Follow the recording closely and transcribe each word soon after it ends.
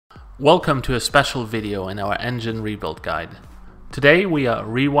Welcome to a special video in our engine rebuild guide. Today we are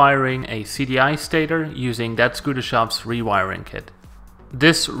rewiring a CDI stator using ThatScooterShop's Rewiring kit.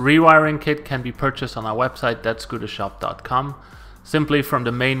 This rewiring kit can be purchased on our website ThatScooterShop.com. Simply from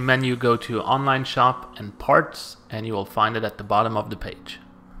the main menu go to Online Shop and Parts and you will find it at the bottom of the page.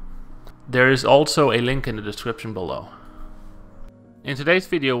 There is also a link in the description below. In today's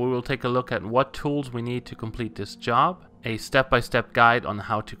video we will take a look at what tools we need to complete this job, a step-by-step guide on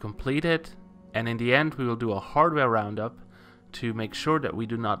how to complete it, and in the end we will do a hardware roundup to make sure that we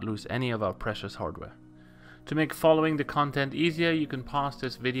do not lose any of our precious hardware. To make following the content easier, you can pause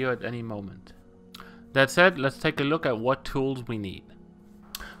this video at any moment. That said, let's take a look at what tools we need.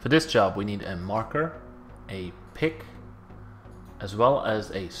 For this job we need a marker, a pick, as well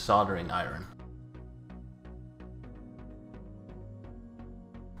as a soldering iron.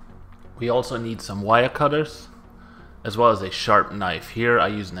 We also need some wire cutters, as well as a sharp knife. Here I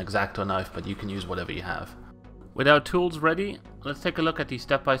use an X-Acto knife, but you can use whatever you have. With our tools ready, let's take a look at the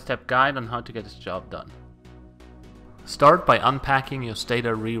step-by-step guide on how to get this job done. Start by unpacking your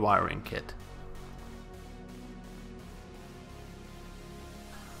stator rewiring kit.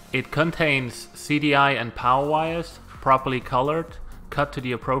 It contains CDI and power wires, properly colored, cut to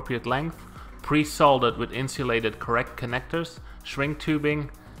the appropriate length, pre-soldered with insulated correct connectors, shrink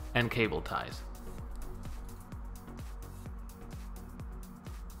tubing, and cable ties.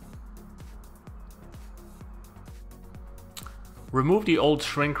 Remove the old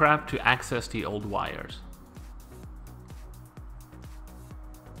shrink wrap to access the old wires.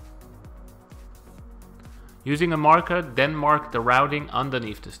 Using a marker, then mark the routing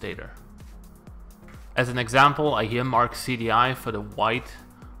underneath the stator. As an example, I here mark CDI for the white,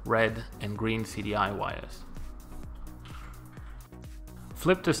 red, and green CDI wires.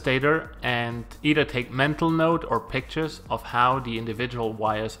 Flip the stator and either take mental note or pictures of how the individual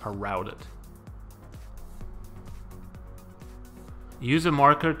wires are routed. Use a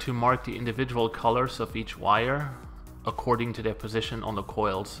marker to mark the individual colors of each wire according to their position on the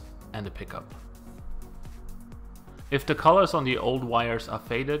coils and the pickup. If the colors on the old wires are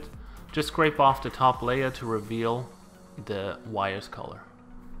faded, just scrape off the top layer to reveal the wire's color.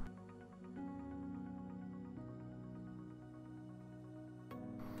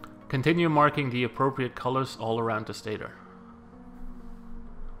 Continue marking the appropriate colors all around the stator.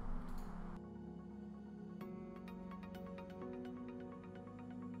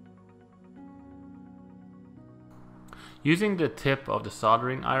 Using the tip of the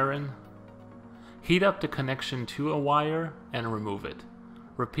soldering iron, heat up the connection to a wire and remove it.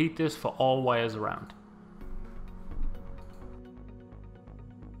 Repeat this for all wires around.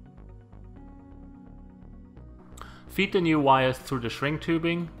 Feed the new wires through the shrink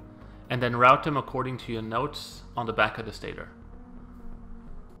tubing and then route them according to your notes on the back of the stator.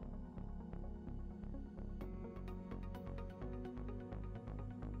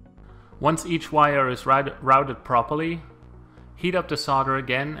 Once each wire is routed properly, heat up the solder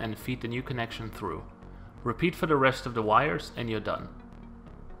again and feed the new connection through. Repeat for the rest of the wires and you're done.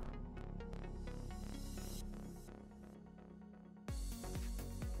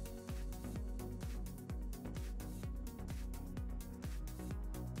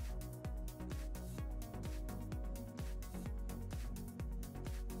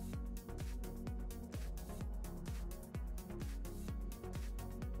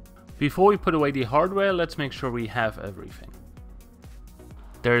 Before we put away the hardware, let's make sure we have everything.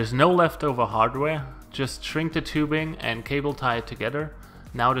 There is no leftover hardware, just shrink the tubing and cable tie it together.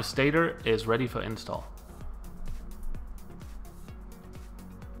 Now the stator is ready for install.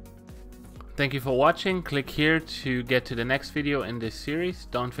 Thank you for watching. Click here to get to the next video in this series.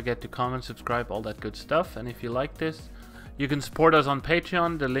 Don't forget to comment, subscribe, all that good stuff. And if you like this, you can support us on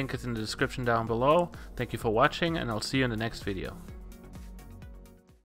Patreon. The link is in the description down below. Thank you for watching and I'll see you in the next video.